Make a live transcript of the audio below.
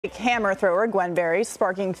Hammer thrower Gwen Berry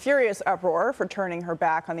sparking furious uproar for turning her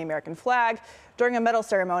back on the American flag during a medal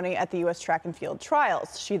ceremony at the U.S. track and field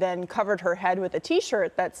trials. She then covered her head with a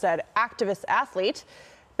T-shirt that said "activist athlete."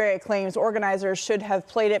 Berry claims organizers should have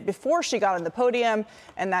played it before she got on the podium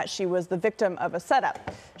and that she was the victim of a setup.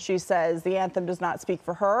 She says the anthem does not speak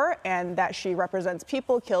for her and that she represents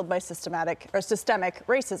people killed by systemic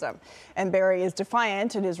racism. And Berry is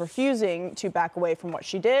defiant and is refusing to back away from what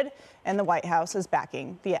she did, and the White House is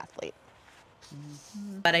backing the athlete.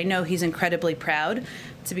 But I know he's incredibly proud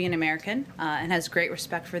to be an American and has great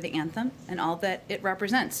respect for the anthem and all that it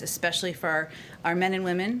represents, especially for our men and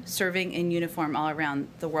women serving in uniform all around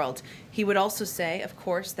the world. He would also say, of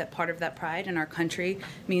course, that part of that pride in our country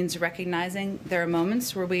means recognizing there are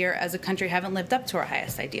moments where we are, as a country, haven't lived up to our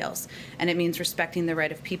highest ideals. And it means respecting the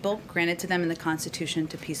right of people granted to them in the Constitution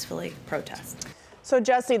to peacefully protest. So,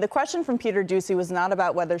 Jesse, the question from Peter Ducey was not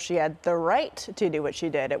about whether she had the right to do what she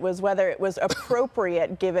did. It was whether it was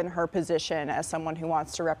appropriate given her position as someone who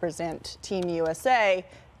wants to represent Team USA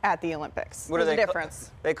at the Olympics. What are they?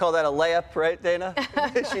 Difference. They call that a layup, right, Dana?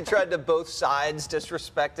 She tried to both sides,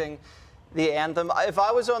 disrespecting the anthem. If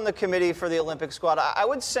I was on the committee for the Olympic squad, I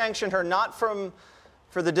would sanction her not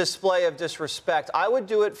for the display of disrespect. I would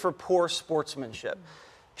do it for poor sportsmanship.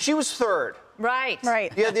 She was third. Right.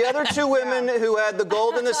 Yeah, the other two women who had the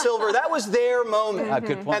gold and the silver, that was their moment.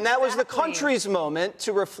 Good point. And that was the country's moment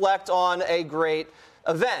to reflect on a great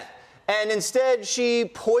event. And instead,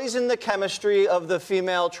 she poisoned the chemistry of the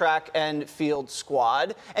female track and field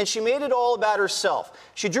squad, and she made it all about herself.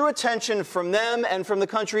 She drew attention from them and from the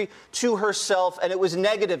country to herself, and it was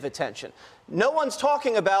negative attention. No one's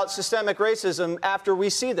talking about systemic racism after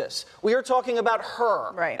we see this. We are talking about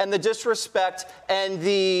her and the disrespect and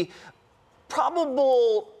the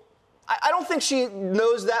probable, I don't think she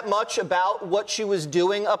knows that much about what she was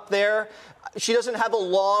doing up there. She doesn't have a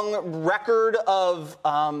long record of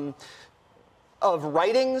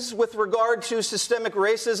writings with regard to systemic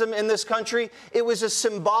racism in this country. It was a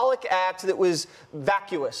symbolic act that was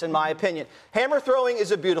vacuous, in my opinion. Hammer throwing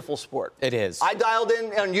is a beautiful sport. It is. I dialed in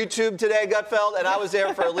on YouTube today, Gutfeld, and I was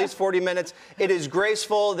there for at least 40 minutes. It is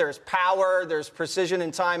graceful, there's power, there's precision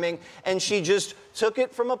and timing, and she just took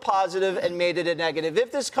it from a positive and made it a negative.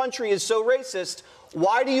 If this country is so racist,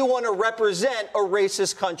 why do you want to represent a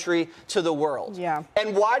racist country to the world? Yeah.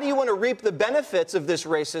 And why do you want to reap the benefits of this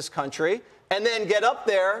racist country and then get up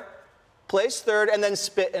there, place third, and then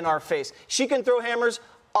spit in our face? She can throw hammers.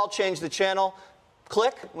 I'll change the channel.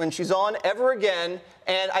 Click when she's on ever again.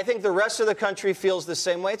 And I think the rest of the country feels the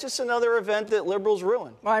same way. It's just another event that liberals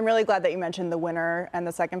ruin. Well, I'm really glad that you mentioned the winner and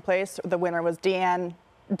the second place. The winner was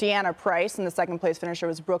Deanna Price, and the second place finisher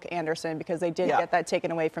was Brooke Anderson, because they did get that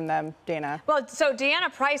taken away from them, Dana. Well, so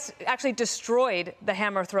Deanna Price actually destroyed the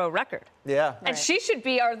hammer throw record. Yeah. And she should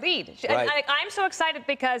be our lead. Right. And I'm so excited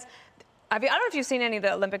because I don't know if you've seen any of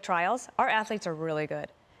the Olympic trials. Our athletes are really good.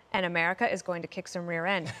 And America is going to kick some rear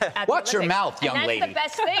end at the Watch your Olympics. mouth, young lady. And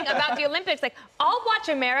that's the best thing about the Olympics. Like, I'll watch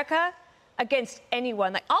America against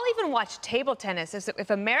anyone. Like, I'll even watch table tennis. If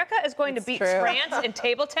America is going to beat France in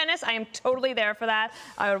table tennis, I am totally there for that.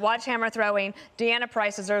 I would watch hammer throwing. Deanna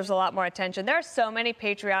Price deserves a lot more attention. There are so many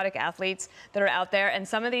patriotic athletes that are out there, and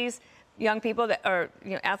some of these young people that are,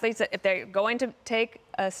 athletes that if they're going to take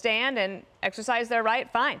a stand and exercise their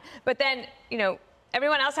right, fine. But then,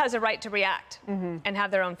 everyone else has a right to react and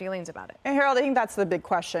have their own feelings about it. And Harold, I think that's the big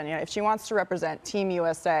question. If she wants to represent Team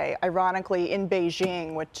USA, ironically in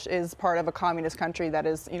Beijing, which is part of a communist country that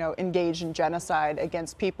is, engaged in genocide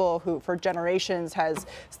against people who for generations has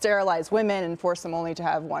sterilized women and forced them only to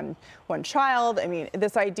have one child. I mean,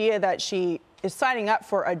 this idea that she is signing up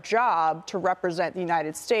for a job to represent the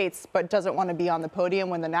United States but doesn't want to be on the podium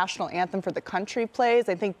when the national anthem for the country plays,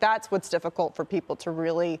 I think that's what's difficult for people to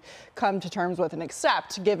really come to terms with and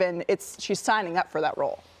accept, given she's signing up for that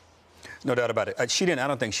role. No doubt about it. I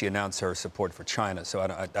don't think she announced her support for China,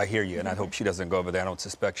 so I hear you, and I hope she doesn't go over there. I don't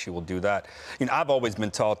suspect she will do that. I've always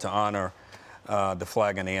been taught to honor the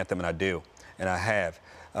flag and the anthem, and I do, and I have.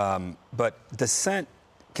 But dissent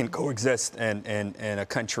can coexist in a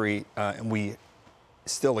country, and we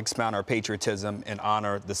still expound our patriotism and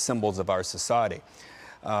honor the symbols of our society.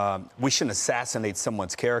 We shouldn't assassinate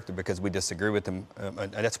someone's character because we disagree with them.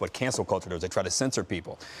 And that's what cancel culture does. They try to censor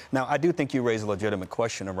people. Now, I do think you raise a legitimate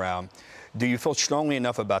question around, do you feel strongly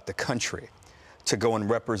enough about the country to go and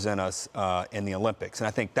represent us in the Olympics? And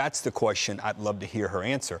I think that's the question I'd love to hear her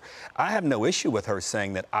answer. I have no issue with her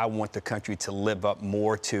saying that I want the country to live up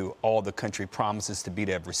more to all the country promises to be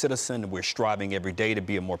to every citizen. We're striving every day to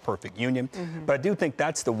be a more perfect union. But I do think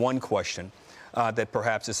that's the one question that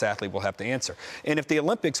perhaps this athlete will have to answer. And if the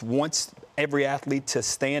Olympics wants every athlete to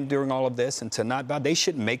stand during all of this and to not bow. They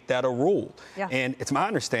should make that a rule. Yeah. And it's my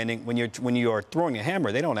understanding when you are throwing a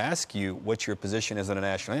hammer, they don't ask you what your position is in a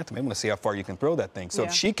national anthem. They want to see how far you can throw that thing. So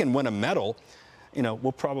if she can win a medal, you know,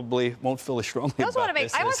 we'll probably won't feel as strongly about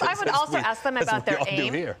this. I would also ask them about their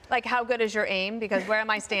aim. Like, how good is your aim? Because where am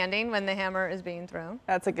I standing when the hammer is being thrown?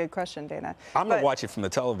 That's a good question, Dana. I'm going to watch it from the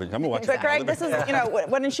television. I'm going to watch it. But Greg, this is, you know,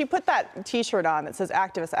 when she put that T-shirt on that says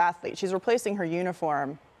activist athlete, she's replacing her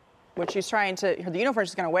uniform, which she's trying to, the uniform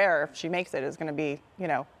she's going to wear if she makes it is going to be, you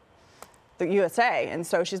know, the USA. And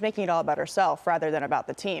so she's making it all about herself rather than about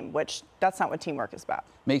the team, which that's not what teamwork is about.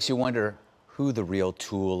 Makes you wonder who the real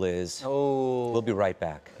tool is. Oh. We'll be right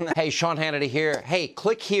back. Hey, Sean Hannity here. Hey,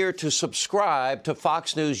 click here to subscribe to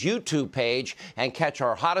Fox News YouTube page and catch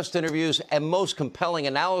our hottest interviews and most compelling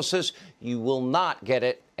analysis. You will not get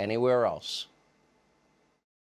it anywhere else.